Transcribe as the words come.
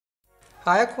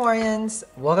Hi Aquarians!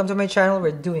 Welcome to my channel. We're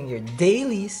doing your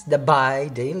dailies, the buy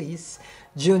dailies,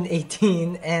 June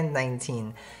 18 and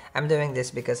 19. I'm doing this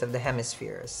because of the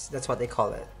hemispheres. That's what they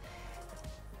call it.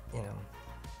 You know,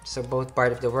 so both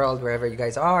part of the world, wherever you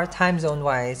guys are, time zone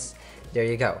wise, there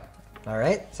you go.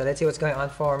 Alright, so let's see what's going on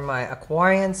for my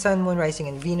Aquarian, Sun, Moon, Rising,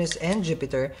 and Venus, and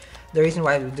Jupiter. The reason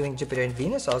why we're doing Jupiter and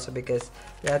Venus also because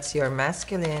that's your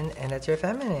masculine and that's your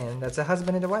feminine. That's a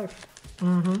husband and a wife.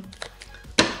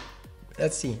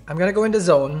 Let's see. I'm gonna go in the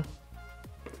zone.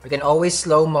 You can always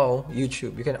slow-mo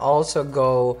YouTube. You can also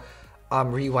go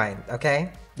rewind,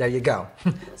 okay? There you go.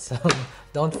 So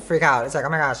don't freak out. It's like, oh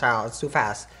my gosh, it's too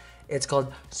fast. It's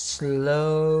called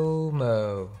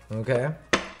slow-mo, okay?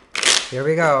 Here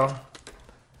we go.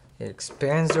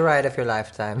 Experience the ride of your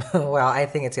lifetime. Well, I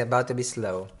think it's about to be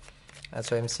slow. That's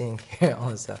what I'm seeing here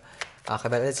also. Okay,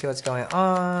 but let's see what's going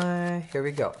on. Here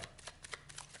we go.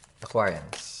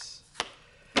 Aquarians.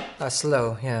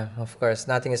 Slow, yeah, of course.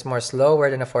 Nothing is more slower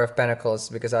than a Four of Pentacles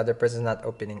because the other person is not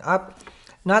opening up,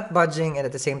 not budging, and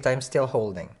at the same time still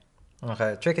holding.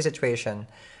 Okay, tricky situation.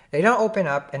 They don't open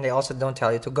up and they also don't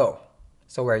tell you to go.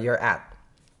 So where you're at.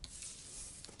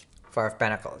 Four of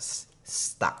Pentacles.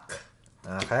 Stuck.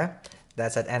 Okay,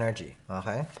 that's that energy.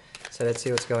 Okay, so let's see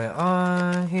what's going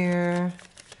on here.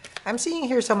 I'm seeing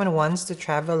here someone wants to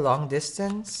travel long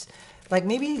distance. Like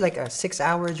maybe like a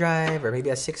 6-hour drive or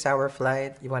maybe a 6-hour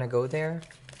flight. You want to go there?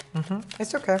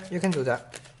 It's okay. You can do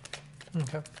that.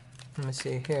 Okay. Let me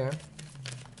see here.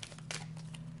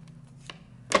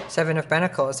 Seven of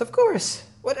Pentacles. Of course.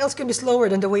 What else can be slower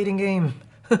than the waiting game?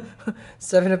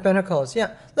 Seven of Pentacles.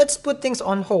 Yeah. Let's put things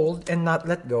on hold and not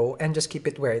let go and just keep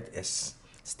it where it is.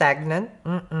 Stagnant?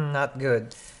 Not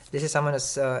good. This is someone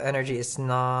whose energy is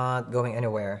not going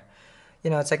anywhere. You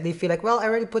know, it's like they feel like, well, I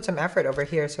already put some effort over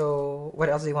here, so what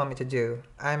else do you want me to do?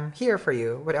 I'm here for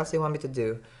you. What else do you want me to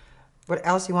do? What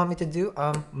else do you want me to do?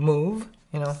 Move.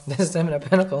 You know, this Seven of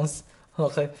Pentacles.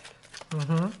 Okay.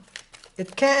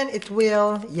 It can, it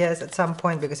will, yes, at some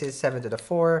point because it's 7 to the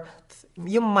 4.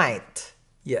 You might,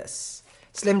 yes.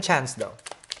 Slim chance though.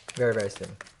 Very, very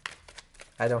slim.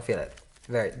 I don't feel it.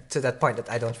 Very, to that point that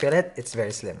I don't feel it, it's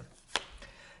very slim.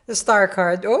 The Star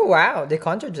card. Oh, wow. They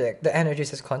contradict. The energy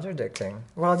is contradicting.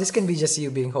 Well, this can be just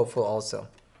you being hopeful also.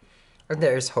 Or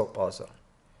there is hope also.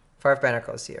 Four of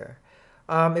Pentacles here.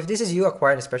 If this is you,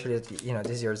 Aquarius, especially if, you know,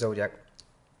 this is your zodiac,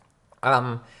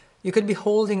 you could be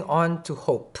holding on to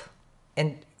hope.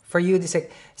 And for you, this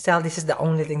like, Sal, this is the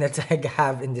only thing that I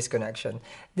have in this connection.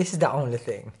 This is the only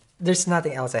thing. There's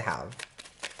nothing else I have.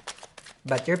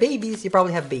 But your babies, you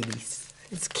probably have babies.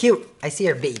 It's cute. I see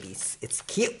your babies. It's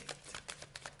cute.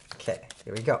 Okay,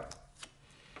 here we go.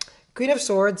 Queen of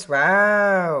Swords,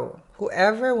 wow.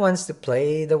 Whoever wants to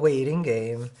play the waiting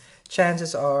game,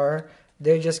 chances are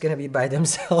they're just gonna be by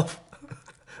themselves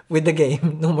with the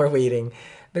game. No more waiting.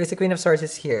 Because the Queen of Swords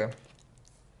is here.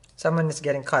 Someone is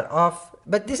getting cut off.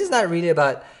 But this is not really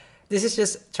about, this is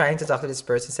just trying to talk to this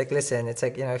person. It's like, listen, it's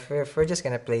like, you know, if we're just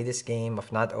gonna play this game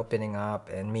of not opening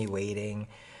up and me waiting,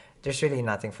 there's really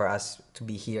nothing for us to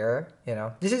be here, you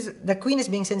know. This is, the Queen is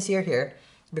being sincere here.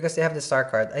 Because they have the Star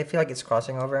card, I feel like it's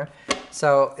crossing over.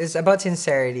 So it's about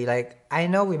sincerity. Like, I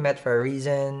know we met for a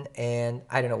reason, and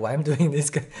I don't know why I'm doing this.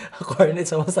 According,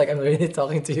 it's almost like I'm really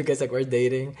talking to you guys like we're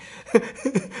dating.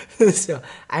 So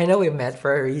I know we met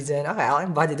for a reason. Okay, I'll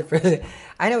embody the person.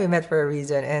 I know we met for a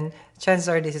reason, and chances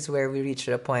are this is where we reach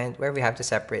the point where we have to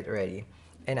separate already.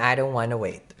 And I don't want to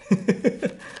wait.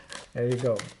 There you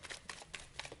go.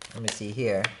 Let me see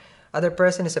here. Other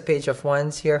person is a Page of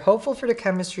Wands here. Hopeful for the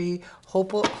chemistry.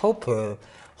 Hopeful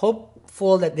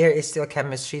that there is still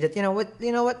chemistry. That you know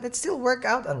what, let's still work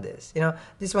out on this. You know,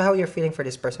 this is how you're feeling for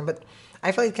this person. But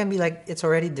I feel it can be like it's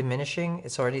already diminishing.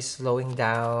 It's already slowing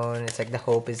down. It's like the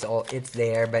hope is it's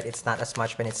there, but it's not as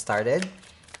much when it started.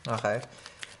 Okay.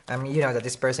 You know that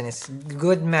this person is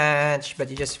good match, but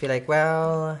you just feel like,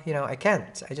 well, you know, I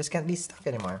just can't be stuck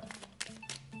anymore.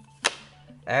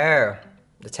 Oh,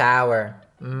 the Tower.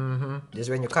 This is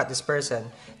when you cut this person.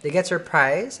 They get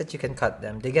surprised that you can cut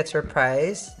them. They get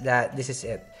surprised that this is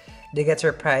it. They get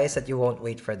surprised that you won't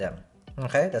wait for them.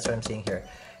 Okay, that's what I'm seeing here.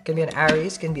 Can be an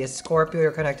Aries, can be a Scorpio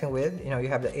you're connecting with. You know, you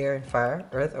have the air and fire,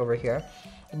 earth over here.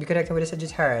 You'll be connecting with a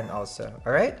Sagittarian also.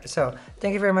 Alright, so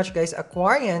thank you very much, guys,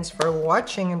 Aquarians, for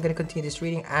watching. I'm going to continue this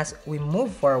reading as we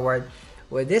move forward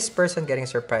with this person getting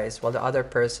surprised while the other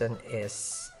person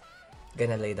is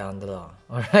gonna lay down the law.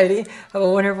 Alrighty, have a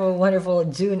wonderful, wonderful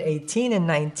June 18 and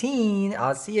 19.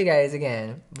 I'll see you guys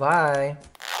again. Bye.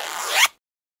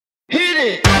 Hit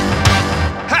it!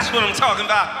 That's what I'm talking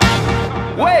about.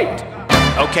 Wait!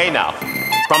 Okay, now,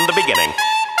 from the beginning.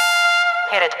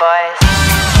 Hit it, boys.